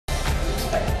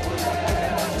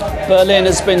Berlin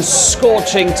has been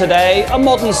scorching today, a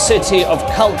modern city of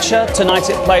culture. Tonight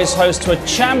it plays host to a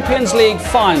Champions League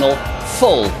final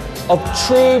full of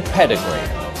true pedigree.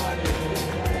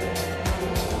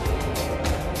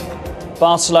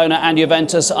 Barcelona and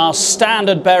Juventus are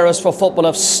standard bearers for football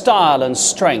of style and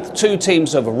strength. Two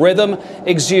teams of rhythm,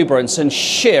 exuberance and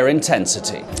sheer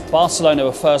intensity. Barcelona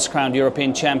were first crowned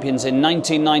European champions in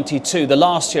 1992, the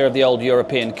last year of the old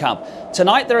European Cup.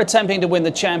 Tonight they're attempting to win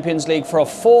the Champions League for a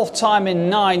fourth time in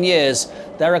 9 years.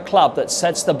 They're a club that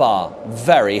sets the bar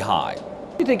very high.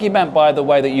 What do you think he meant by the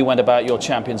way that you went about your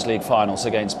Champions League finals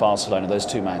against Barcelona, those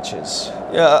two matches?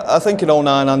 Yeah, I think in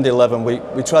 09 and 11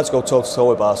 we tried to go toe-to-toe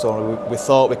with Barcelona. We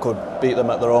thought we could beat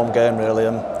them at their home game really,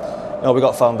 and we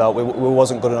got found out. We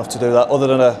wasn't good enough to do that, other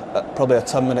than probably a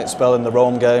 10-minute spell in the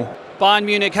Rome game. Bayern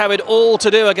Munich have it all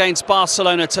to do against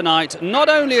Barcelona tonight. Not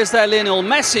only is there Lionel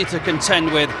Messi to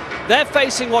contend with, they're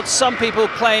facing what some people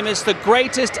claim is the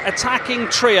greatest attacking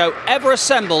trio ever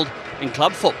assembled in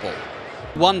club football.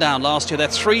 One down last year, they're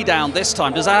three down this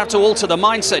time. Does that have to alter the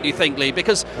mindset, you think, Lee?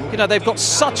 Because, they've got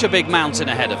such a big mountain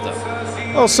ahead of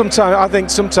them. Well, I think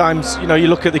sometimes, you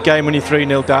look at the game when you're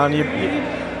 3-0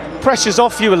 down, pressure's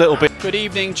off you a little bit. Good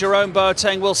evening. Jerome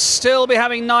Boateng will still be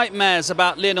having nightmares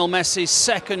about Lionel Messi's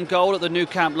second goal at the Nou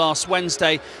Camp last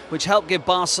Wednesday, which helped give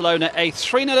Barcelona a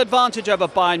 3-0 advantage over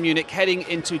Bayern Munich heading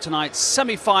into tonight's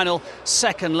semi-final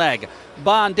second leg.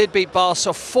 Bayern did beat Barca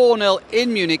 4-0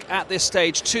 in Munich at this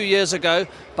stage 2 years ago,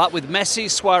 but with Messi,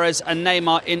 Suarez and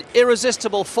Neymar in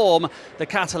irresistible form, the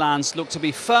Catalans look to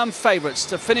be firm favourites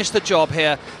to finish the job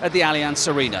here at the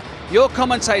Allianz Arena. Your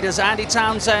commentators Andy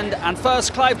Townsend and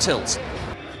first Clive Tills.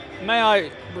 May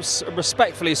I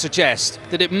respectfully suggest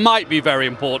that it might be very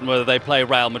important whether they play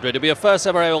Real Madrid. It'll be a first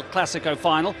ever El Clasico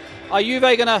final. Are Juve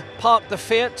going to park the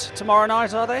Fiat tomorrow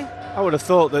night, are they? I would have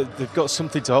thought that they've got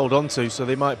something to hold on to, so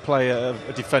they might play a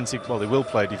defensive, well, they will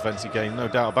play a defensive game, no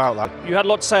doubt about that. You had a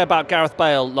lot to say about Gareth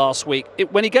Bale last week.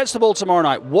 When he gets the ball tomorrow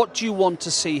night, what do you want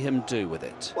to see him do with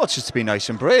it? Well, it's just to be nice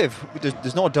and brave.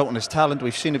 There's no doubt in his talent.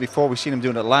 We've seen it before. We've seen him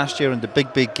doing it last year in the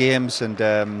big games,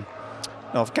 and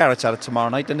if Garrett's at it tomorrow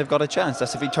night, then they've got a chance.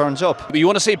 That's if he turns up. But you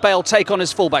want to see Bale take on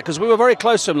his fullback, because we were very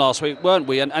close to him last week, weren't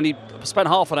we? And he spent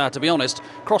half an hour, to be honest,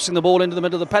 crossing the ball into the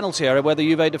middle of the penalty area where the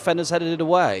Juve defenders headed it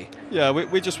away. Yeah,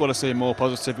 we just want to see him more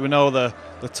positive. We know the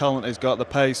talent he's got, the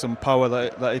pace and power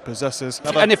that he possesses.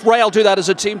 And if Real do that as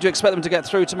a team, do you expect them to get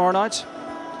through tomorrow night?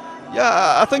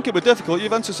 Yeah, I think it would be difficult.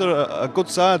 Juventus are a good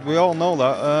side, we all know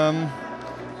that.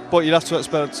 But you'd have to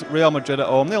expect Real Madrid at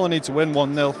home. They only need to win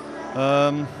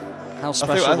 1-0. How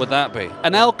special would that be?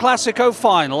 An El Clasico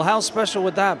final, how special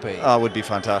would that be? Oh, it would be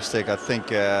fantastic. I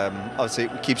think, obviously,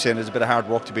 we keep saying there's a bit of hard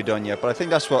work to be done yet, but I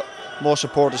think that's what most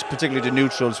supporters, particularly the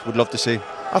neutrals, would love to see.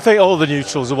 I think all the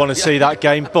neutrals will want to see that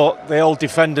game, but the old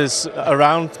defenders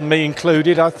around, me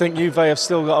included, I think Juve have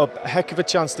still got a heck of a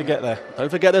chance to get there. Don't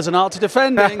forget there's an art to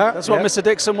defending. That's what Mr.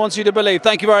 Dixon wants you to believe.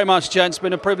 Thank you very much, gents. It's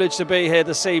been a privilege to be here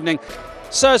this evening.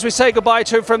 So as we say goodbye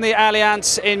to him from the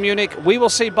Allianz in Munich, we will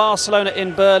see Barcelona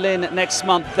in Berlin next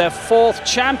month, their fourth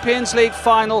Champions League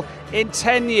final in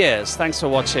 10 years. Thanks for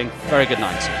watching. Very good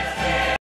night.